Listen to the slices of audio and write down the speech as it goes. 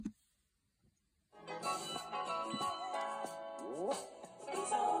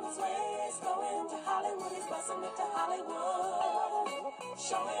listening to Hollywood.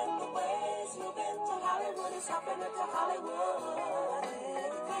 Showing the ways you've been to Hollywood. It's happening to Hollywood.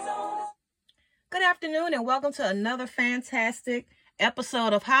 Good afternoon and welcome to another fantastic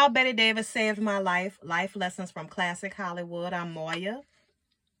episode of How Betty Davis Saved My Life. Life Lessons from Classic Hollywood. I'm Moya.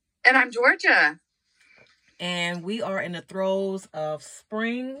 And I'm Georgia. And we are in the throes of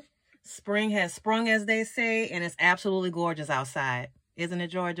spring. Spring has sprung, as they say, and it's absolutely gorgeous outside. Isn't it,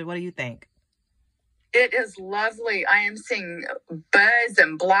 Georgia? What do you think? It is lovely. I am seeing buds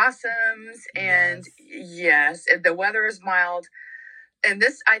and blossoms, and yes, the weather is mild. And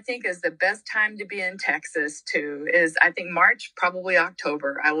this, I think, is the best time to be in Texas, too, is, I think, March, probably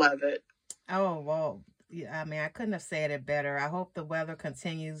October. I love it. Oh, well, I mean, I couldn't have said it better. I hope the weather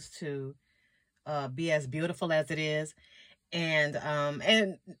continues to be as beautiful as it is.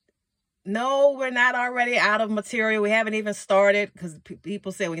 And no, we're not already out of material. We haven't even started, because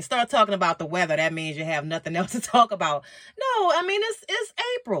people say when you start talking about the weather, that means you have nothing else to talk about. No, I mean, it's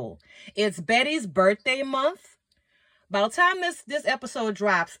April. It's Betty's birthday month. By the time this episode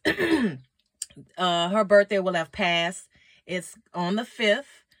drops, her birthday will have passed. It's on the 5th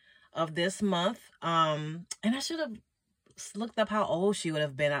of this month. And I should have looked up how old she would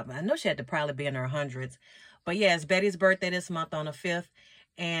have been. I know she had to probably be in her hundreds. But yeah, it's Betty's birthday this month on the 5th.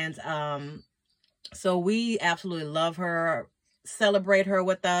 And so we absolutely love her. Celebrate her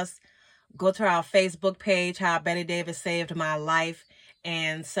with us. Go to our Facebook page, How Betty Davis Saved My Life,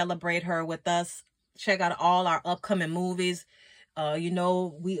 and celebrate her with us. Check out all our upcoming movies.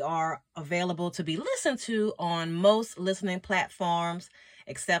 We are available to be listened to on most listening platforms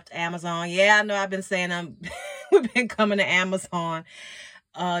except Amazon. Yeah, I know I've been saying we've been coming to Amazon.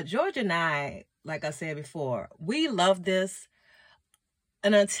 George and I, like I said before, we love this.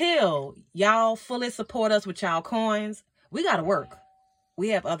 And until y'all fully support us with y'all coins, we got to work. We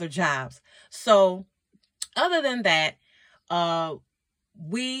have other jobs. So other than that,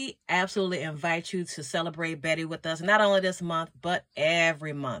 we absolutely invite you to celebrate Betty with us, not only this month, but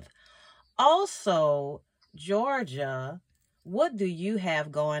every month. Also, Georgia, what do you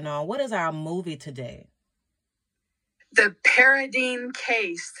have going on? What is our movie today? The Paradine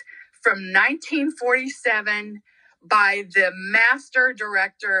Case from 1947 by the master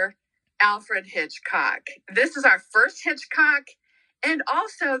director, Alfred Hitchcock. This is our first Hitchcock, and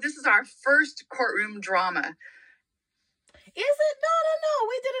also this is our first courtroom drama. Is it? No.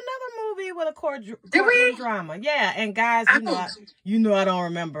 We did another movie with a courtroom drama. Yeah, and guys, you know I don't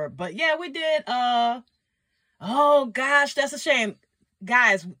remember. But yeah, we did, oh gosh, that's a shame.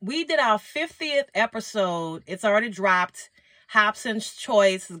 Guys, we did our 50th episode. It's already dropped. Hobson's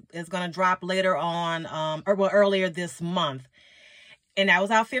Choice is going to drop later on, earlier this month. And that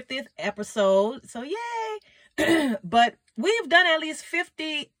was our 50th episode. So yay. But we've done at least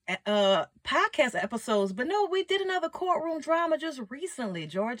 50 podcast episodes. But no, we did another courtroom drama just recently,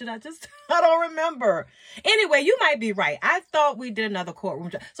 George. And I don't remember. Anyway, you might be right. I thought we did another courtroom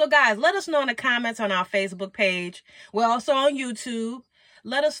drama. So guys, let us know in the comments on our Facebook page. We're also on YouTube.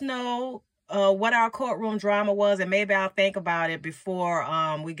 Let us know what our courtroom drama was, and maybe I'll think about it before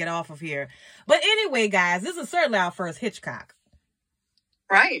we get off of here. But anyway, guys, this is certainly our first Hitchcock.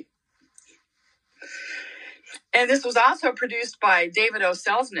 Right. And this was also produced by David O.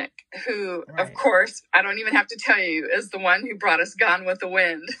 Selznick, who, of course, I don't even have to tell you, is the one who brought us Gone with the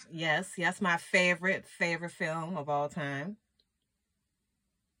Wind. Yes, my favorite film of all time.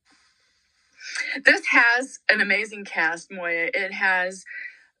 This has an amazing cast, Moya. It has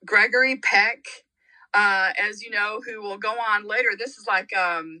Gregory Peck, as you know, who will go on later. This is like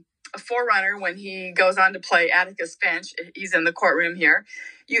a forerunner when he goes on to play Atticus Finch. He's in the courtroom here.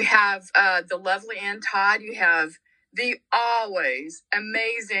 You have the lovely Ann Todd. You have the always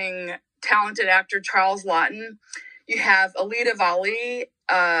amazing, talented actor Charles Laughton. You have Alida Valli,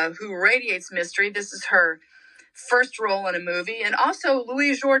 who radiates mystery. This is her first role in a movie. And also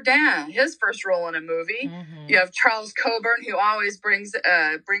Louis Jourdan, his first role in a movie. Mm-hmm. You have Charles Coburn, who always brings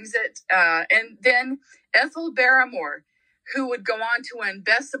it. And then Ethel Barrymore, who would go on to win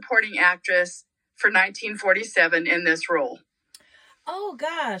Best Supporting Actress for 1947 in this role. Oh,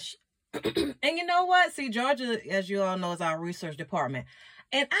 gosh. And you know what? See, Georgia, as you all know, is our research department.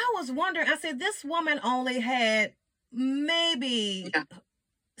 And I was wondering, I said, this woman only had maybe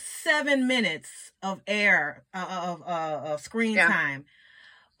 7 minutes of screen time.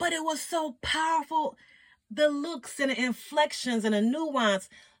 But it was so powerful. The looks and the inflections and the nuance.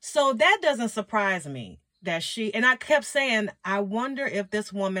 So that doesn't surprise me that and I kept saying, I wonder if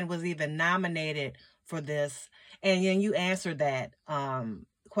this woman was even nominated for this. And then you answered that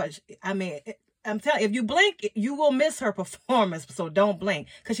question. I mean, I'm telling you, if you blink, you will miss her performance. So don't blink,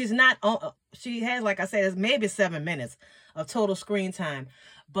 because she's not she has, like I said, it's maybe 7 minutes of total screen time.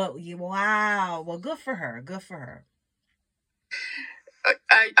 But wow, well, good for her. Good for her.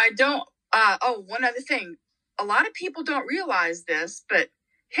 I don't. One other thing. A lot of people don't realize this, but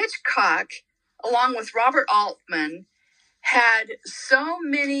Hitchcock, along with Robert Altman, had so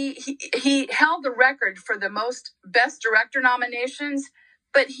many. He held the record for the most Best Director nominations,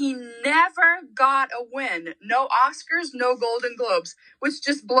 but he never got a win. No Oscars, no Golden Globes, which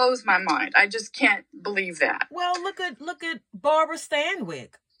just blows my mind. I just can't believe that. Well, look at Barbara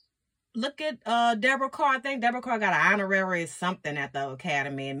Stanwyck. Look at Deborah Carr. I think Deborah Carr got an honorary something at the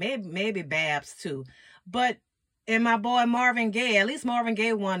Academy, and maybe Babs too. But and my boy Marvin Gaye, at least Marvin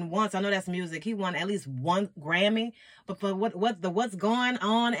Gaye won once. I know that's music. He won at least one Grammy. But for What's Going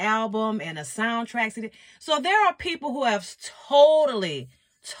On album and the soundtracks. So there are people who have totally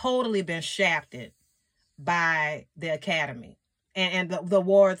been shafted by the Academy and the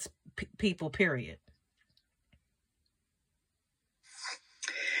awards people, period.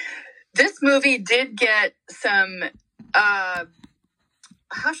 This movie did get some, how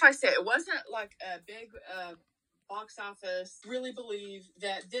should I say it? It wasn't like a big box office. Really believe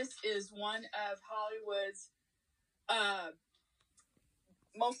that this is one of Hollywood's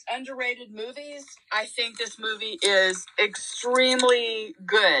most underrated movies. I think this movie is extremely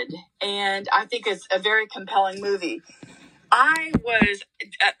good, and I think it's a very compelling movie. I was,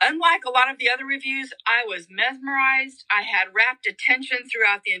 unlike a lot of the other reviews, I was mesmerized. I had rapt attention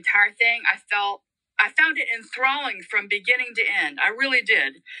throughout the entire thing. I found it enthralling from beginning to end. I really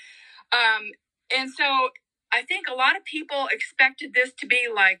did. And so I think a lot of people expected this to be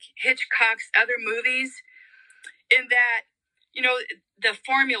like Hitchcock's other movies, in that, the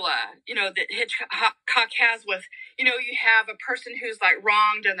formula, that Hitchcock has with, you have a person who's like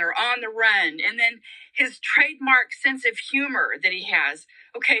wronged and they're on the run. And then his trademark sense of humor that he has.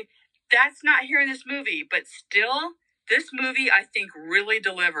 Okay, that's not here in this movie, but still, this movie, I think, really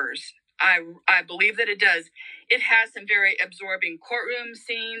delivers. I believe that it does. It has some very absorbing courtroom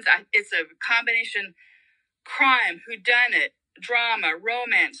scenes. It's a combination crime, whodunit, drama,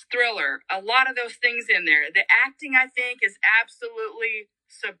 romance, thriller, a lot of those things in there. The acting, I think, is absolutely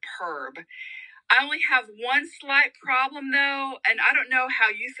superb. I only have one slight problem, though, and I don't know how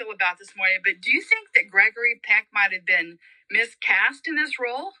you feel about this, Moya, but do you think that Gregory Peck might have been miscast in this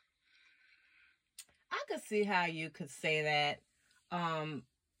role? I could see how you could say that.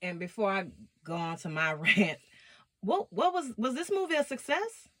 And before I go on to my rant, what was this movie a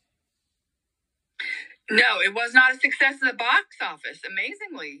success? No, it was not a success in the box office.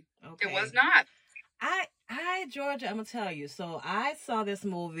 Amazingly, okay. It was not. Georgia, I'm gonna tell you. So I saw this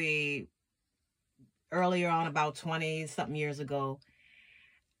movie earlier on, about 20-something years ago,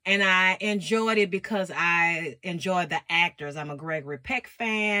 and I enjoyed it because I enjoyed the actors. I'm a Gregory Peck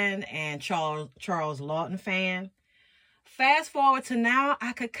fan and Charles Laughton fan. Fast forward to now,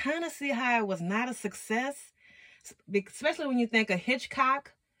 I could kind of see how it was not a success, especially when you think of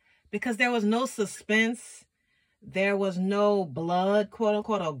Hitchcock. Because there was no suspense, there was no blood, quote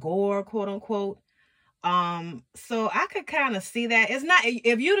unquote, or gore, quote unquote. So I could kind of see that. It's not,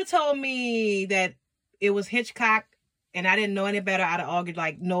 if you'd have told me that it was Hitchcock and I didn't know any better, I'd have argued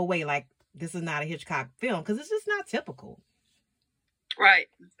like, no way, like this is not a Hitchcock film, because it's just not typical. Right.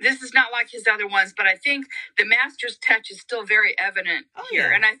 This is not like his other ones, but I think the master's touch is still very evident here.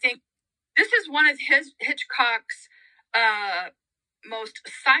 Yeah. And I think this is one of Hitchcock's most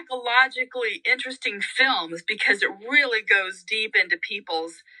psychologically interesting films, because it really goes deep into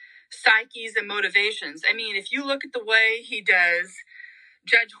people's psyches and motivations. I mean, if you look at the way he does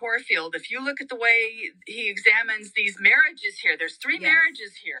Judge Horfield, if you look at the way he examines these marriages here, there's 3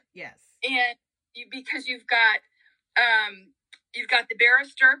 marriages here. Yes. And because you've got the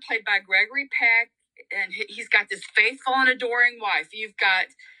barrister played by Gregory Peck, and he's got this faithful and adoring wife. You've got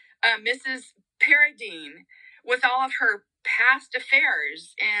Mrs. Paradine with all of her past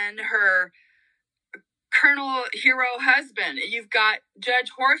affairs and her Colonel hero husband. You've got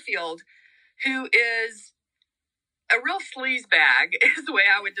Judge Horfield, who is a real sleazebag, is the way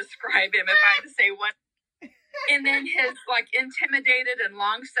I would describe him if I had to say one. And then his like intimidated and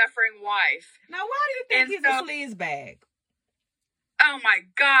long-suffering wife. Now, why do you think he's a sleazebag? Oh my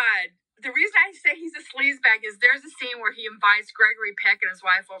God. The reason I say he's a sleazebag is there's a scene where he invites Gregory Peck and his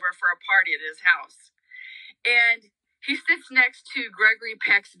wife over for a party at his house. And he sits next to Gregory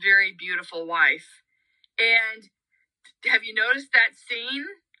Peck's very beautiful wife. And have you noticed that scene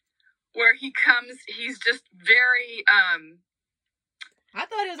where he comes, he's just very, I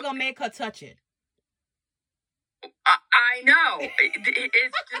thought he was going to make her touch it. I know.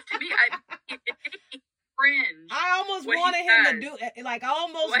 It's just, to me, it made me cringe. I almost what wanted he him to does. do it. Like, I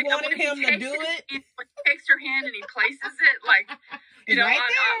almost Like, wanted when he him to takes do it. He takes her hand and he places it, like, you It's know, right on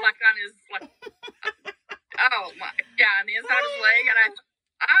there. like on his, like, oh my, yeah, on the inside of his leg. And I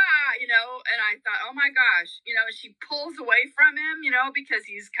thought, you know, and I thought, oh my gosh, you know, she pulls away from him, you know, because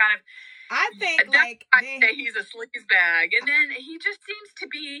he's kind of, I think, that's like, why I say he's a sleaze bag. And then he just seems to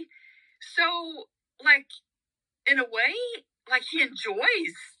be so, like, in a way, like, he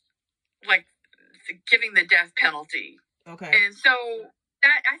enjoys, like, giving the death penalty. Okay. And so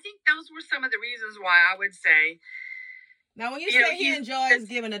that, I think those were some of the reasons why I would say. Now, when you say he enjoys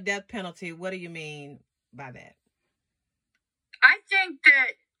giving a death penalty, what do you mean by that? I think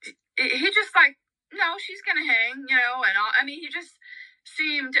that he just, like, no, she's gonna hang, you know, and all. I mean, he just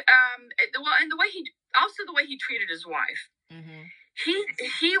seemed, well, and the way he treated his wife. Mm-hmm.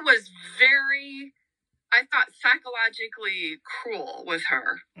 He was very, I thought, psychologically cruel with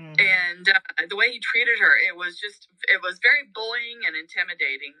her. Mm-hmm. And the way he treated her, it was very bullying and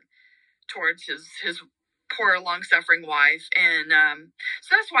intimidating towards his poor, long-suffering wife. And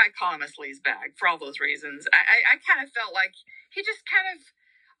so that's why I call him a sleaze bag, for all those reasons. I kind of felt like he just kind of,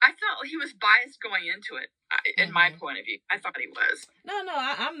 I felt he was biased going into it, in my point of view. I thought he was. No,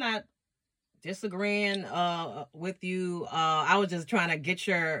 I'm not disagreeing with you. I was just trying to get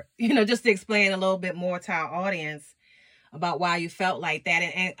your, just to explain a little bit more to our audience about why you felt like that.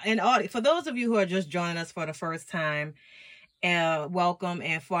 And for those of you who are just joining us for the first time, welcome.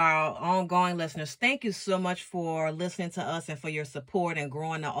 And for our ongoing listeners, thank you so much for listening to us and for your support and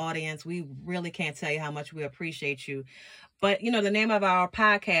growing the audience. We really can't tell you how much we appreciate you. But, the name of our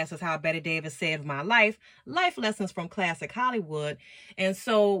podcast is How Bette Davis Saved My Life, Life Lessons from Classic Hollywood. And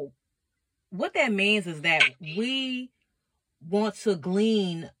so what that means is that we want to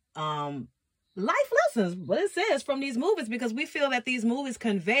glean life lessons, what it says, from these movies, because we feel that these movies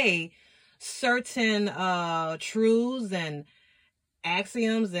convey certain truths and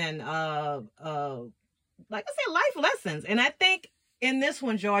axioms and like I said, life lessons. And I think in this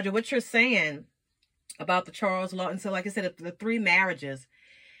one, Georgia, what you're saying about the Charles Lawton, so like I said, the 3 marriages,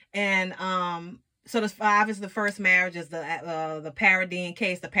 and so the 5 is the first marriage, is the Paradine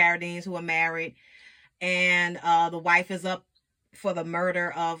case, the Paradines who are married, and the wife is up for the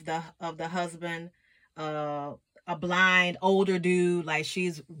murder of the husband, a blind older dude, like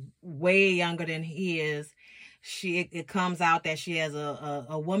she's way younger than he is. It comes out that she has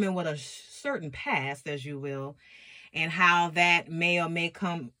a woman with a certain past, as you will, and how that may or may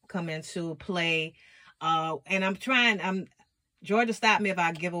come into play. And Georgia, stop me if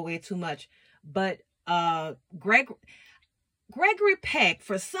I give away too much, but Gregory Peck,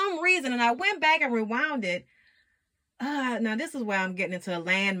 for some reason, and I went back and rewound it. Now this is where I'm getting into the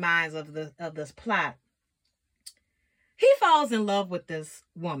landmines of this plot. He falls in love with this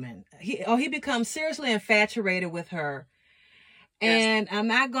woman. He becomes seriously infatuated with her. Yes. And I'm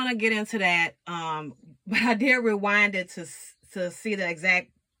not going to get into that. But I did rewind it to see the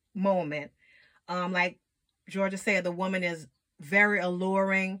exact moment. Like Georgia said, the woman is very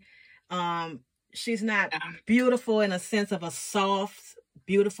alluring. She's not beautiful in a sense of a soft,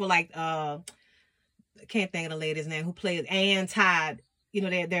 beautiful, like, I can't think of the lady's name who plays Ann Todd.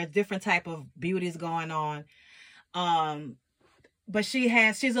 There's different type of beauties going on. But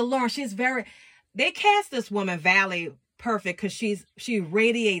she's alluring. They cast this woman, Valley, perfect, because she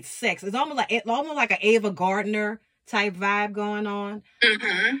radiates sex. It's almost like an Ava Gardner type vibe going on.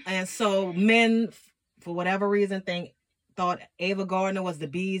 Mm-hmm. And so men, for whatever reason, thought Ava Gardner was the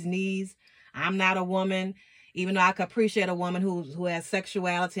bee's knees. I'm not a woman, even though I could appreciate a woman who has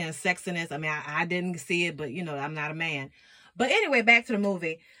sexuality and sexiness. I mean, I didn't see it, but I'm not a man. But anyway, back to the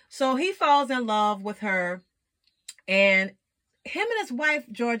movie. So he falls in love with her, and him and his wife,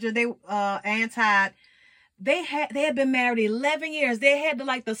 Georgia, Ann Todd, they had been married 11 years. They had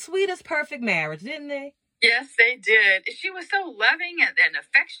the sweetest, perfect marriage, didn't they? Yes, they did. She was so loving and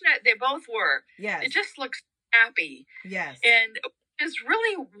affectionate. They both were. Yes. It just looks happy. Yes. And is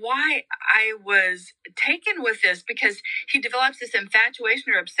really why I was taken with this, because he develops this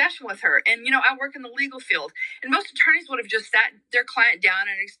infatuation or obsession with her. And, I work in the legal field, and most attorneys would have just sat their client down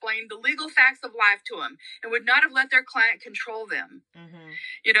and explained the legal facts of life to him and would not have let their client control them. Mm-hmm.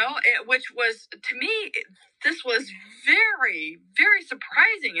 Which was, to me, this was very, very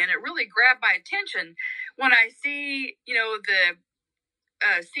surprising, and it really grabbed my attention when I see, the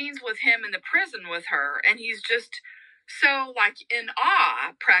scenes with him in the prison with her, and he's just so in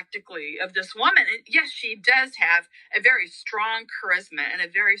awe practically of this woman. And yes, she does have a very strong charisma and a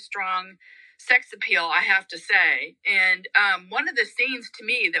very strong sex appeal, I have to say. And one of the scenes to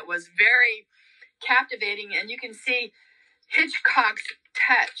me that was very captivating, and you can see Hitchcock's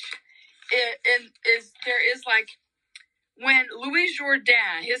touch, there is when Louis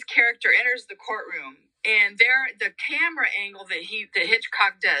Jourdan, his character, enters the courtroom, and the camera angle that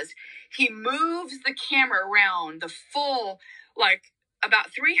Hitchcock does, he moves the camera around the full, like,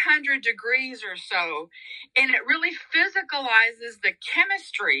 about 300 degrees or so, and it really physicalizes the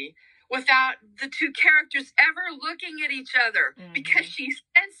chemistry without the two characters ever looking at each other, because she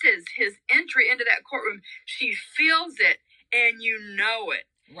senses his entry into that courtroom. She feels it, and you know it.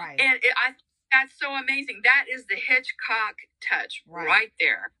 Right. And that's so amazing. That is the Hitchcock touch right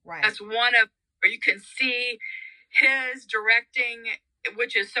there. Right. That's one of where you can see his directing,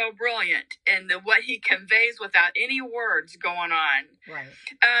 which is so brilliant, and what he conveys without any words going on. Right.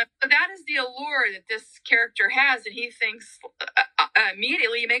 So that is the allure that this character has, and he thinks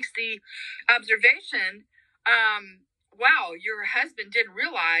immediately, he makes the observation, wow, your husband didn't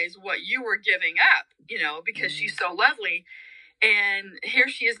realize what you were giving up, because she's so lovely, and here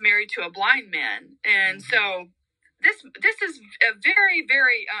she is married to a blind man. And so this is a very,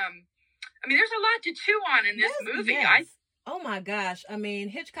 very, there's a lot to chew on in this movie. Yes. Oh my gosh. I mean,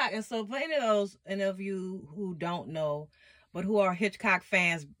 Hitchcock. And so for any of you who don't know, but who are Hitchcock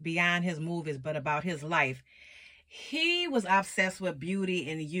fans beyond his movies, but about his life, he was obsessed with beauty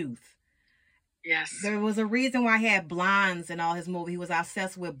and youth. Yes. There was a reason why he had blondes in all his movies. He was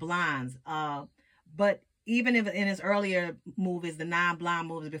obsessed with blondes. But even in his earlier movies, the non-blonde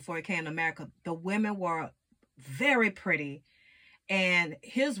movies before he came to America, the women were very pretty. And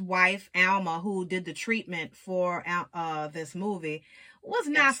his wife, Alma, who did the treatment for this movie, was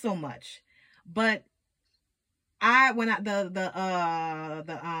not so much. But the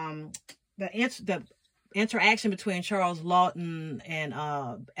interaction between Charles Laughton and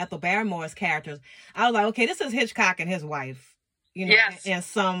Ethel Barrymore's characters, I was like, okay, this is Hitchcock and his wife, in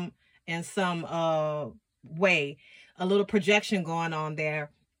some way, a little projection going on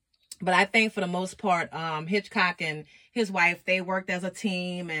there. But I think for the most part, Hitchcock and his wife, they worked as a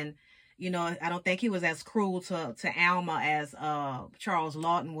team, and I don't think he was as cruel to Alma as Charles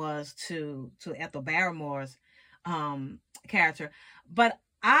Laughton was to Ethel Barrymore's character. But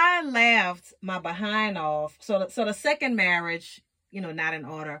I laughed my behind off. So the second marriage, not in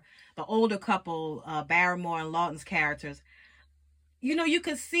order, the older couple, Barrymore and Laughton's characters, you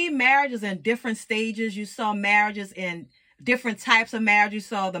could see marriages in different stages. You saw marriages in different types of marriage. You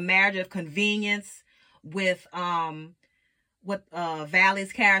saw the marriage of convenience with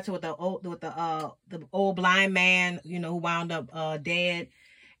Valley's character, with the old blind man, who wound up dead,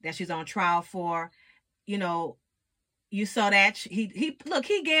 that she's on trial for. You saw that he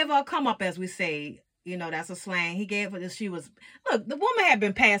gave her a come up, as we say. That's a slang. He gave her this. The woman had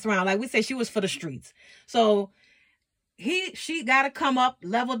been passed around, like we say, she was for the streets. So she got to come up,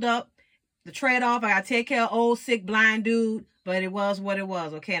 leveled up. The trade-off, I got to take care of old, sick, blind dude, but it was what it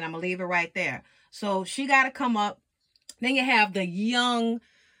was, okay? And I'm going to leave it right there. So she got to come up. Then you have the young,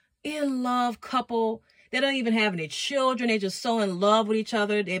 in-love couple. They don't even have any children. They're just so in love with each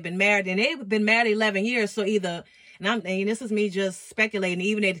other. They've been married, and they've been married 11 years. So either, and this is me just speculating,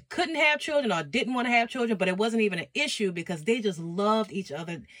 even they couldn't have children or didn't want to have children, but it wasn't even an issue because they just loved each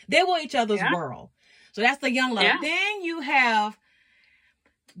other. They were each other's world. So that's the young love. Yeah. Then you have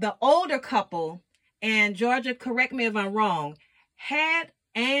the older couple, and Georgia, correct me if I'm wrong, had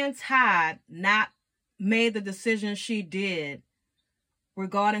Ann Todd not made the decision she did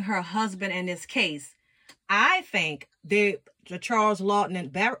regarding her husband in this case, I think the Charles Laughton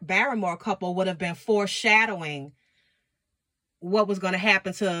and Barrymore couple would have been foreshadowing what was going to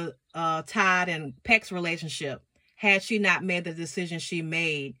happen to Todd and Peck's relationship had she not made the decision she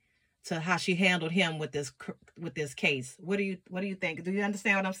made to how she handled him with this case. What do you think? Do you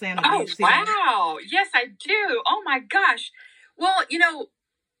understand what I'm saying? Oh, wow. Yes, I do. Oh my gosh. Well,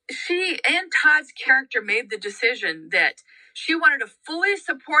 Ann Todd's character made the decision that she wanted to fully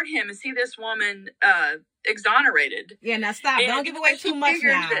support him and see this woman exonerated. Yeah, now stop. Don't give away too much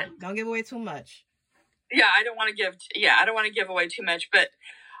now. Don't give away too much. Yeah, I don't want to give away too much, but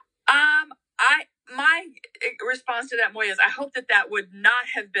my response to that, Moya, is I hope that would not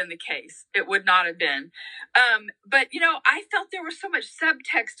have been the case. It would not have been. But, I felt there was so much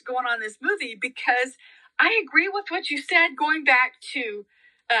subtext going on in this movie because I agree with what you said going back to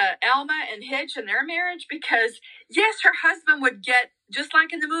Alma and Hitch and their marriage, because, yes, her husband would get, just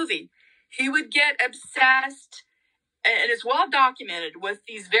like in the movie, he would get obsessed, and it's well documented, with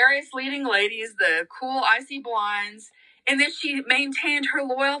these various leading ladies, the cool, icy blondes, and then she maintained her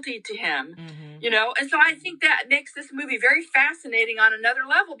loyalty to him, and so I think that makes this movie very fascinating on another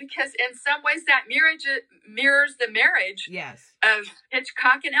level, because in some ways that mirrors the marriage of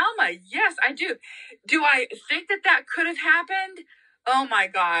Hitchcock and Alma. Yes, I do. Do I think that could have happened? Oh my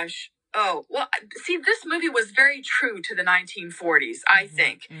gosh. Oh, well, see, this movie was very true to the 1940s, I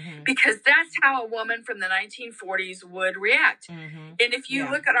think, because that's how a woman from the 1940s would react. And if you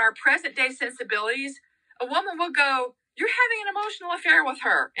look at our present day sensibilities, a woman will go, "You're having an emotional affair with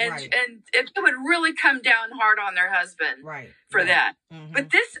her." And it would really come down hard on their husband for that.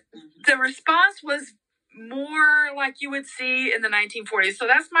 But the response was more like you would see in the 1940s. So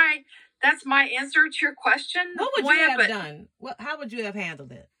that's my answer to your question. What would you have done? How would you have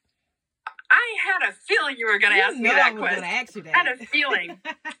handled it? I had a feeling you were going to ask me that question. I ask you that. I had a feeling.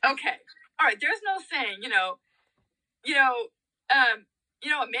 Okay. All right. There's no saying,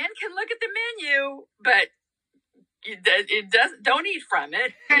 a man can look at the menu, but don't eat from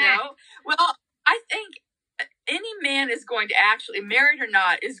it, Well, I think any man is going to actually, married or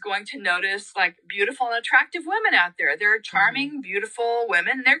not, is going to notice like beautiful and attractive women out there. There are charming, beautiful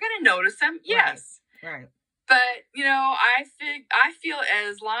women. They're going to notice them. Yes. Right. But, I feel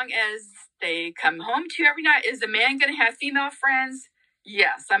as long as they come home to you every night, is the man going to have female friends?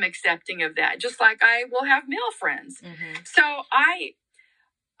 Yes, I'm accepting of that. Just like I will have male friends. So I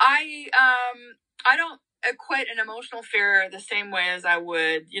don't equate an emotional affair the same way as I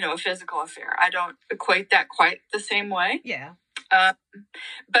would, a physical affair. I don't equate that quite the same way. Yeah.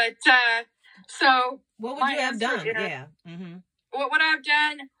 So what would you have done? Yeah. What would I have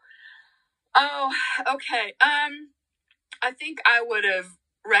done? Oh, okay. I think I would have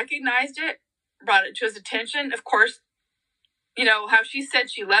recognized it, brought it to his attention. Of course, how she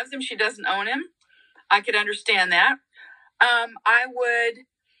said she loves him, she doesn't own him. I could understand that.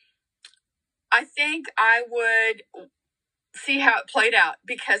 I think I would see how it played out,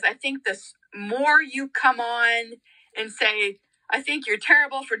 because I think the more you come on and say, I think you're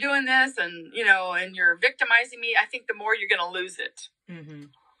terrible for doing this, and, and you're victimizing me, I think the more you're going to lose it.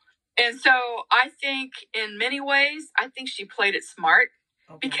 And so I think in many ways, I think she played it smart,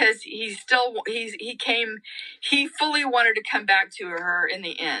 because he fully wanted to come back to her in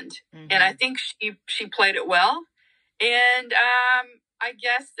the end. And I think she played it well. And I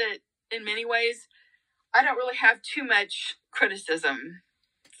guess that in many ways, I don't really have too much criticism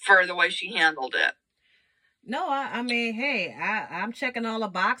for the way she handled it. No, I mean, hey, I'm checking all the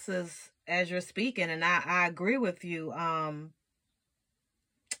boxes as you're speaking, and I agree with you.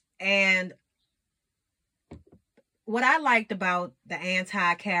 And what I liked about the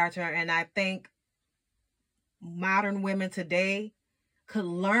Ann-Todd character, and I think modern women today could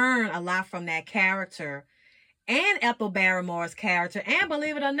learn a lot from that character and Ethel Barrymore's character, and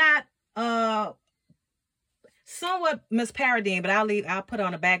believe it or not, somewhat Miss Paradine, but I'll put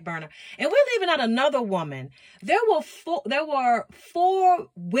on a back burner. And we're leaving out another woman. There were four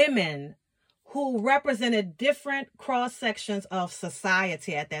women who represented different cross sections of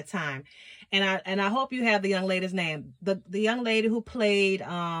society at that time, and I hope you have the young lady's name. The young lady who played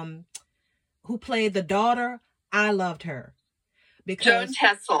the daughter. I loved her. Joan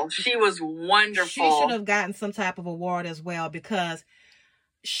Tessel. She was wonderful. She should have gotten some type of award as well, because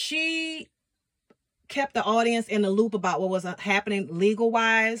she kept the audience in the loop about what was happening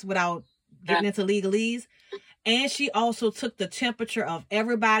legal-wise without getting into legalese. And she also took the temperature of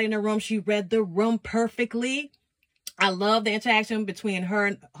everybody in the room. She read the room perfectly. I love the interaction between her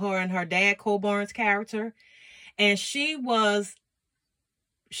and her dad, Colburn's character. And she was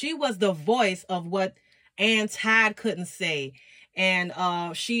the voice of what Ann-Todd couldn't say. And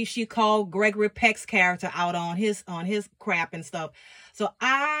she called Gregory Peck's character out on his crap and stuff. So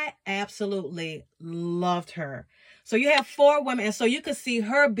I absolutely loved her. So you have four women, and so you could see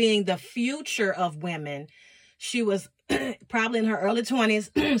her being the future of women. She was probably in her early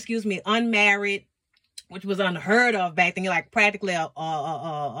 20s, unmarried, which was unheard of back then. You're like practically a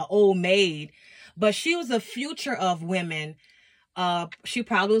old maid, but she was the future of women. She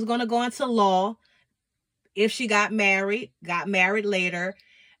probably was going to go into law if she got married later,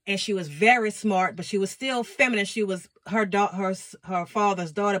 and she was very smart, but she was still feminine. She was her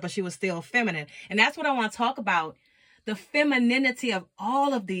father's daughter, but she was still feminine. And that's what I want to talk about, the femininity of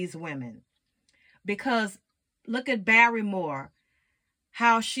all of these women. Because look at Barrymore,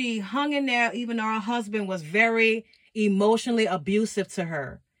 how she hung in there even though her husband was very emotionally abusive to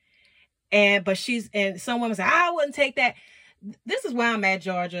her. And some women say, I wouldn't take that. This is where I'm at,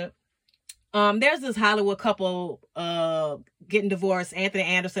 Georgia. There's this Hollywood couple getting divorced, Anthony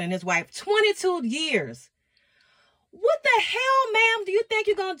Anderson and his wife, 22 years. What the hell, ma'am, do you think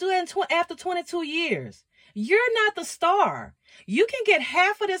you're going to do after 22 years? You're not the star. You can get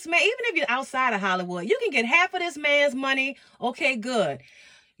half of this man, even if you're outside of Hollywood, you can get half of this man's money. Okay, good.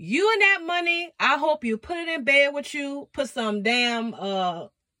 You and that money, I hope you put it in bed with you, put some damn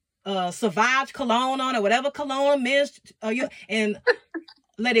Sauvage cologne on, or whatever cologne is, and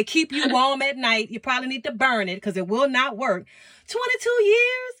Let it keep you warm at night. You probably need to burn it because it will not work. 22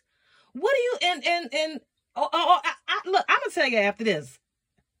 years? What do you, look, I'm going to tell you after this.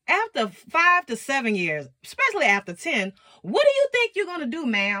 After 5 to 7 years, especially after 10, what do you think you're going to do,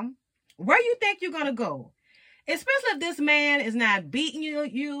 ma'am? Where you think you're going to go? Especially if this man is not beating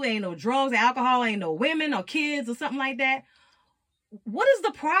you, ain't no drugs, alcohol, ain't no women or kids or something like that. What is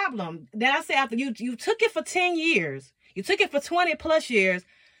the problem that I say after you took it for 10 years, you took it for 20 plus years,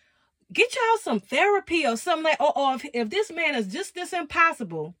 get y'all some therapy or something like, or if this man is just this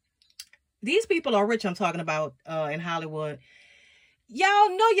impossible, these people are rich, I'm talking about in Hollywood. Y'all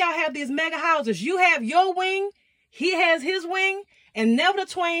know y'all have these mega houses. You have your wing, he has his wing, and never the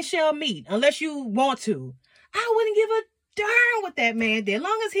twain shall meet unless you want to. I wouldn't give a darn what that man did. As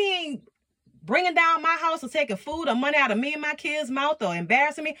long as he ain't bringing down my house or taking food or money out of me and my kids' mouth or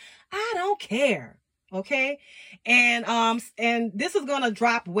embarrassing me, I don't care. Okay? And this is going to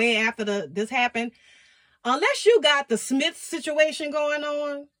drop way after this happened. Unless you got the Smith situation going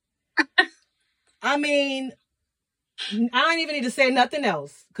on. I mean, I don't even need to say nothing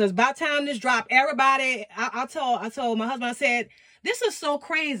else. Because by the time this dropped, everybody, I told my husband, I said, this is so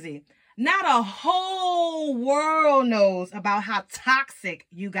crazy. Not a whole world knows about how toxic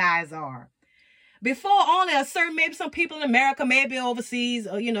you guys are. Before, only maybe some people in America, maybe overseas,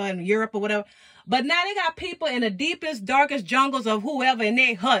 or, in Europe or whatever. But now they got people in the deepest, darkest jungles of whoever in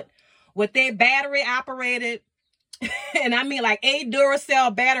their hut with their battery operated, and I mean like a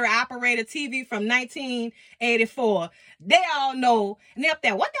Duracell battery operated TV from 1984. They all know, and they're up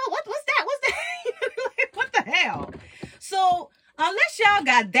there, what's that? What the hell? So, unless y'all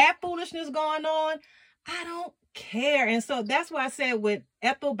got that foolishness going on, I don't care. And so that's why I said with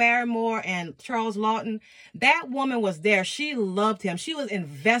Ethel Barrymore and Charles Lawton, that woman was there. She loved him. She was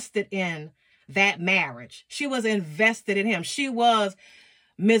invested in that marriage. She was invested in him. She was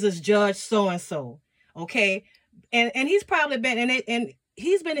Mrs. Judge so-and-so. Okay. And he's probably been, and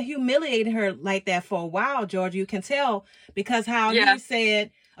he's been humiliating her like that for a while, Georgia. You can tell because how he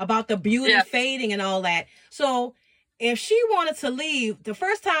said about the beauty fading and all that. So if she wanted to leave, the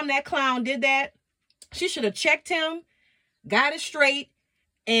first time that clown did that, she should have checked him, got it straight,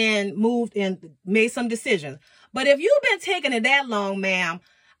 and moved and made some decisions. But if you've been taking it that long, ma'am,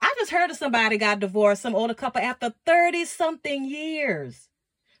 I just heard of somebody got divorced, some older couple, after 30-something years.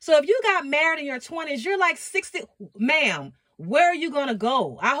 So if you got married in your 20s, you're like 60. Ma'am, where are you going to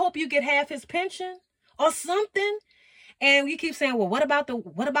go? I hope you get half his pension or something. And you keep saying, well, what about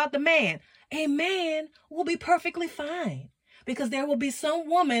the man? A man will be perfectly fine. Because there will be some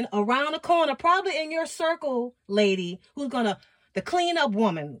woman around the corner, probably in your circle, lady, who's the cleanup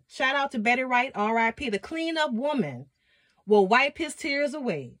woman. Shout out to Betty Wright, R.I.P. The cleanup woman will wipe his tears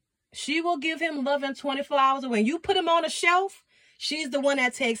away. She will give him love in 24 hours. When you put him on a shelf, she's the one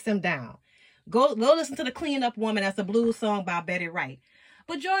that takes him down. Go listen to The Cleanup Woman. That's a blues song by Betty Wright.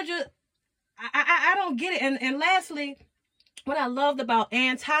 But Georgia, I don't get it. And lastly, what I loved about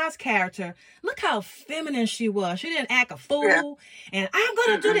Ann Todd's character, look how feminine she was. She didn't act a fool. Yeah. And I'm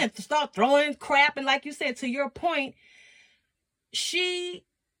going to do that. To start throwing crap. And like you said, to your point, she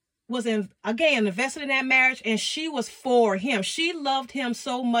was, invested in that marriage. And she was for him. She loved him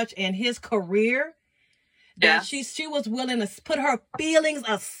so much in his career that she was willing to put her feelings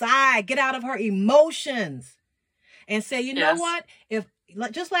aside, get out of her emotions. And say, you know what? If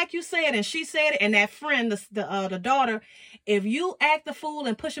just like you said, and she said it, and that friend, the daughter, if you act the fool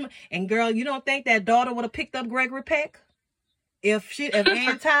and push him, and girl, you don't think that daughter would have picked up Gregory Peck? If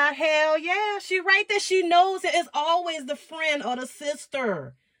Ann Todd, hell yeah, she right there. She knows it. It's always the friend or the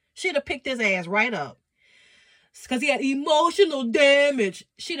sister. She'd have picked his ass right up. Because he had emotional damage.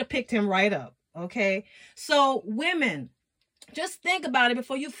 She'd have picked him right up. Okay? So, women, just think about it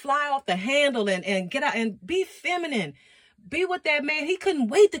before you fly off the handle and get out and be feminine. Be with that man. He couldn't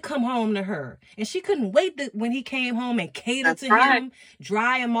wait to come home to her. And she couldn't wait when he came home and cater to him,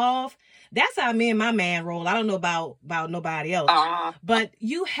 dry him off. That's how me and my man roll. I don't know about nobody else. But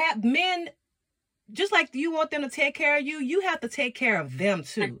you have men, just like you want them to take care of you, you have to take care of them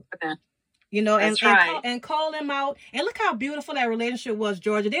too. You know, and call them out. And look how beautiful that relationship was,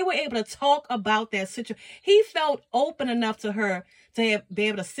 Georgia. They were able to talk about that situation. He felt open enough to her to be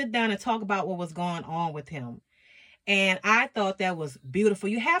able to sit down and talk about what was going on with him. And I thought that was beautiful.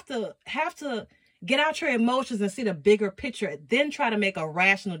 You have to get out your emotions and see the bigger picture, then try to make a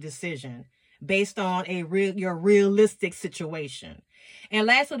rational decision based on your realistic situation. And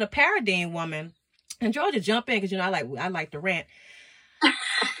lastly, the Paradine woman, and Georgia, jump in because I like to rant.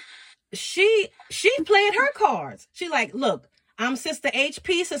 She played her cards. She like, look, I'm Sister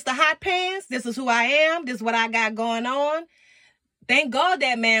HP, Sister Hot Pants. This is who I am. This is what I got going on. thank God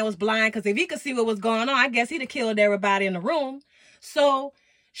that man was blind, because if he could see what was going on, I guess he'd have killed everybody in the room. So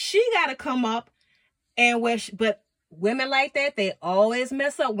she got to come up and but women like that, they always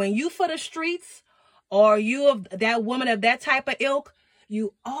mess up. When you for the streets, or you of that woman of that type of ilk,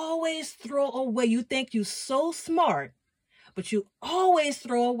 you always throw away. You think you so smart, but you always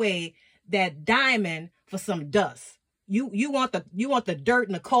throw away that diamond for some dust. You want the dirt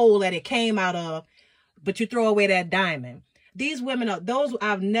and the coal that it came out of, but you throw away that diamond. These women are those,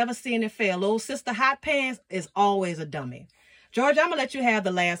 I've never seen it fail. Little Sister Hot Pants is always a dummy. George, I'm gonna let you have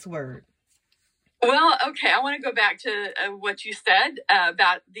the last word. Well, okay, I want to go back to what you said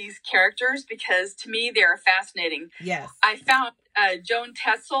about these characters, because to me they're fascinating. Yes. I found Joan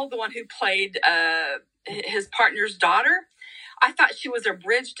Tetzel, the one who played his partner's daughter. I thought she was a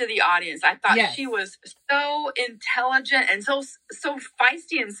bridge to the audience. I thought she was so intelligent and so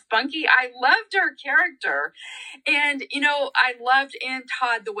feisty and spunky. I loved her character. And, you know, I loved Ann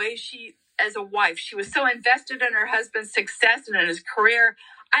Todd, the way she, as a wife, she was so invested in her husband's success and in his career.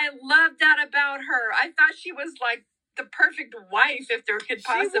 I loved that about her. I thought she was like the perfect wife, if there could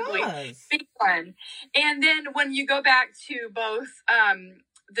possibly be one. And then when you go back to both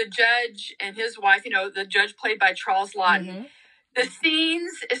the judge and his wife, you know, the judge played by Charles Laughton, mm-hmm. The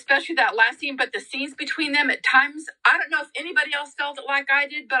scenes, especially that last scene, but the scenes between them at times, I don't know if anybody else felt it like I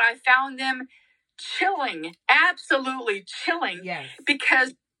did, but I found them chilling, absolutely chilling. Yes.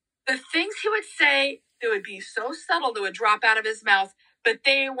 Because the things he would say, they would be so subtle, they would drop out of his mouth, but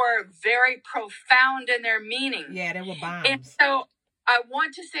they were very profound in their meaning. Yeah, they were bombs. And so I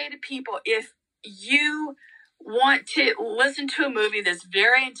want to say to people, if you want to listen to a movie that's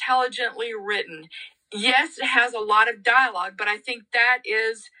very intelligently written, yes, it has a lot of dialogue, but I think that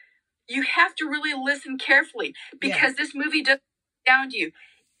is, you have to really listen carefully, because this movie doesn't down to you.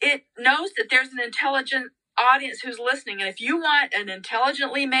 It knows that there's an intelligent audience who's listening. And if you want an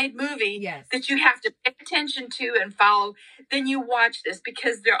intelligently made movie that you have to pay attention to and follow, then you watch this,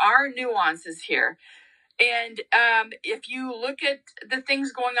 because there are nuances here. And if you look at the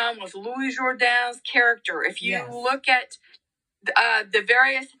things going on with Louis Jourdain's character, if you look at the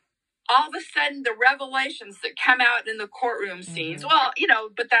various, all of a sudden, the revelations that come out in the courtroom scenes, well, you know,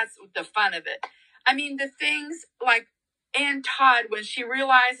 but that's the fun of it. I mean, the things like Ann Todd, when she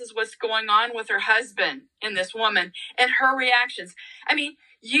realizes what's going on with her husband and this woman and her reactions. I mean,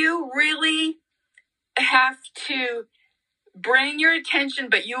 you really have to bring your attention,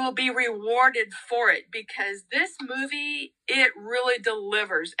 but you will be rewarded for it, because this movie, it really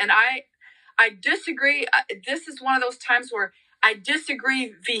delivers. And I disagree. This is one of those times where I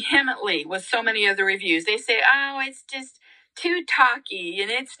disagree vehemently with so many of the reviews. They say, oh, it's just too talky,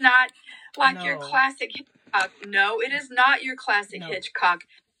 and it's not like your classic Hitchcock. No, it is not your classic Hitchcock.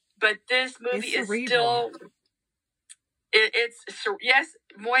 But this movie is still, it's yes,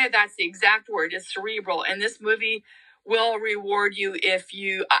 Moya, that's the exact word. It's cerebral. And this movie will reward you if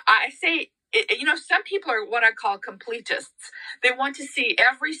you, I say, you know, some people are what I call completists. They want to see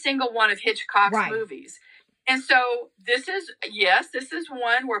every single one of Hitchcock's movies. And so this is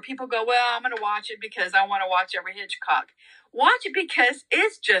one where people go, well, I'm going to watch it because I want to watch every Hitchcock. Watch it because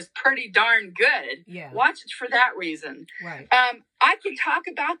it's just pretty darn good. Yeah. Watch it for that reason. Right. I could talk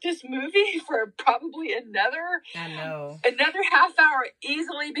about this movie for probably another half hour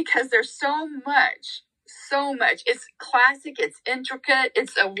easily, because there's so much. It's classic. It's intricate.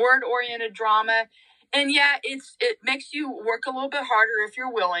 It's a word-oriented drama. And it makes you work a little bit harder if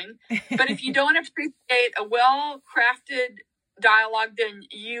you're willing. But if you don't appreciate a well-crafted dialogue, then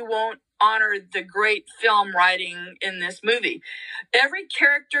you won't honor the great film writing in this movie. Every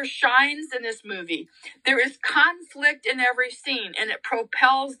character shines in this movie. There is conflict in every scene, and it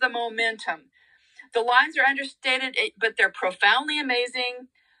propels the momentum. The lines are understated, but they're profoundly amazing.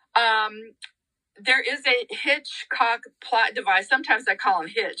 There is a Hitchcock plot device. Sometimes I call him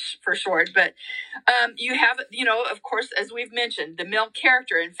Hitch for short, but you have, you know, of course, as we've mentioned, the male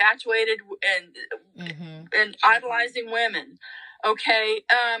character, infatuated and idolizing women. Okay.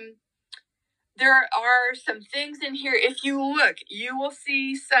 There are some things in here. If you look, you will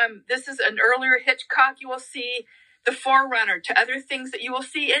see this is an earlier Hitchcock. You will see the forerunner to other things that you will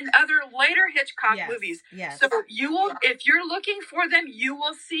see in other later Hitchcock movies. Yes. So you will, if you're looking for them, you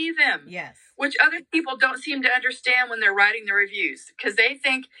will see them. Yes. Which other people don't seem to understand when they're writing the reviews, because they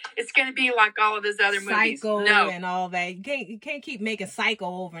think it's going to be like all of his other movies. Psycho and all that. You can't keep making Psycho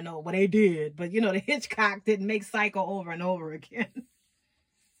over and over. Well, they did, but you know, the Hitchcock didn't make Psycho over and over again.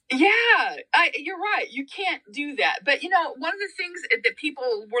 Yeah, you're right. You can't do that. But, you know, one of the things that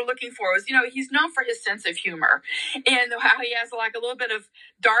people were looking for was, you know, he's known for his sense of humor and how he has like a little bit of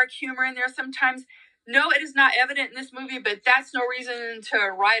dark humor in there sometimes. No, it is not evident in this movie, but that's no reason to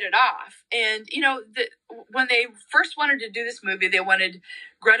write it off. And, you know, when they first wanted to do this movie, they wanted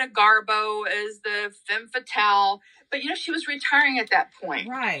Greta Garbo as the femme fatale. But, you know, she was retiring at that point.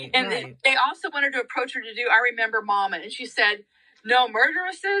 Right. And they also wanted to approach her to do I Remember Mama. And she said, no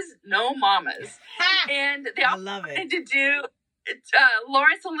murderesses, no mamas. And they also wanted to do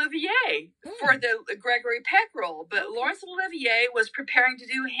Laurence Olivier for the Gregory Peck role, but Laurence Olivier was preparing to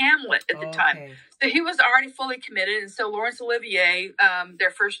do Hamlet at the time, so he was already fully committed, and so Laurence Olivier, their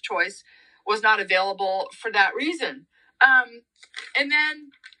first choice, was not available for that reason. And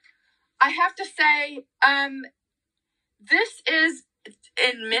then I have to say, this is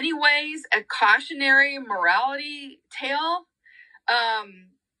in many ways a cautionary morality tale.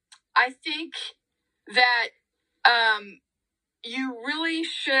 I think that you really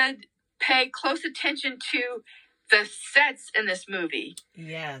should pay close attention to the sets in this movie.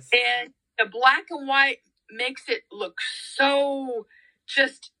 Yes. And the black and white makes it look so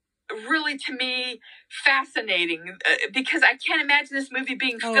just really, to me, fascinating, because I can't imagine this movie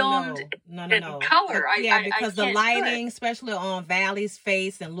being filmed in color. Because the lighting, especially on Valley's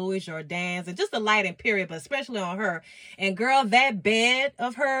face and Louis Jourdain's, and just the lighting period, but especially on her. And girl, that bed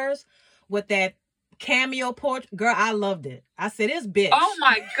of hers with that cameo portrait, girl, I loved it. I said, this bitch. Oh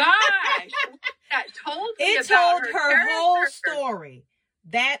my gosh. That told me about her whole story.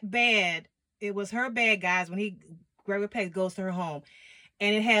 That bed, it was her bed, guys, when Gregory Peck goes to her home.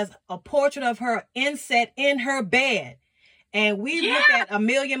 And it has a portrait of her inset in her bed. And we looked at a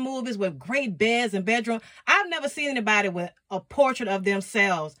million movies with great beds and bedroom. I've never seen anybody with a portrait of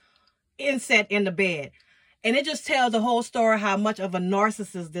themselves inset in the bed. And it just tells the whole story how much of a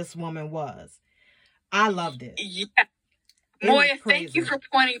narcissist this woman was. I loved it. Yeah. Moya, thank you for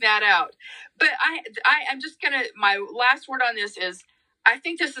pointing that out. But I'm just going to, my last word on this is, I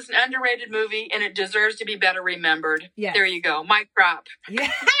think this is an underrated movie and it deserves to be better remembered. Yes. There you go. Mic drop. Yeah.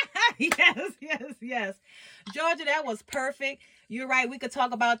 Yes. Georgia, that was perfect. You're right. We could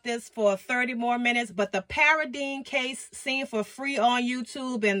talk about this for 30 more minutes, but the Paradine case seen for free on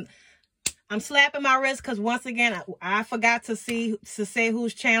YouTube, and I'm slapping my wrist because once again, I forgot to say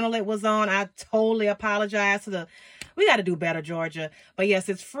whose channel it was on. I totally apologize we got to do better, Georgia. But yes,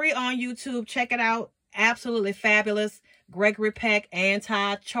 it's free on YouTube. Check it out. Absolutely fabulous. Gregory Peck,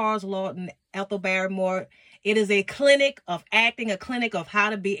 Anti, Charles Lawton, Ethel Barrymore. It is a clinic of acting, a clinic of how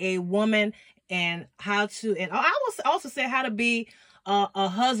to be a woman and I will also say how to be a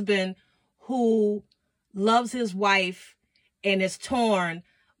husband who loves his wife and is torn,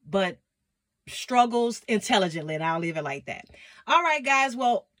 but struggles intelligently. And I'll leave it like that. All right, guys.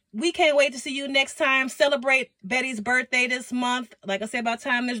 Well, we can't wait to see you next time. Celebrate Betty's birthday this month. Like I said, by the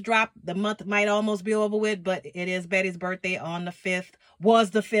time this drop, the month might almost be over with, but it is Betty's birthday on the 5th.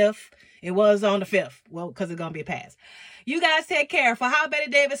 Was the 5th. It was on the 5th. Well, because it's going to be past. You guys take care. For How Betty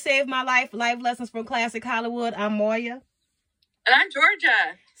Davis Saved My Life, Life Lessons from Classic Hollywood, I'm Moya. And I'm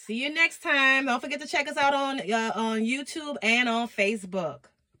Georgia. See you next time. Don't forget to check us out on YouTube and on Facebook.